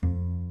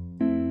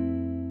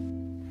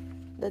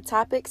The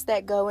topics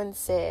that go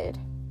unsaid,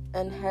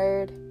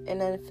 unheard,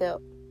 and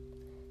unfelt.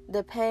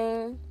 The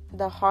pain,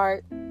 the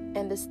heart,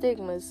 and the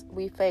stigmas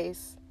we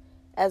face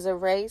as a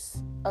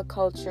race, a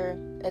culture,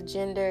 a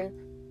gender,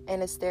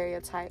 and a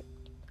stereotype.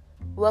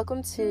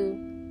 Welcome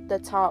to The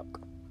Talk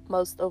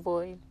Most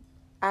Avoid.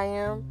 I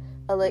am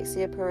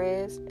Alexia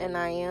Perez, and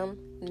I am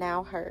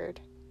now heard.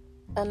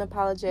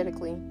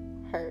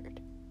 Unapologetically heard.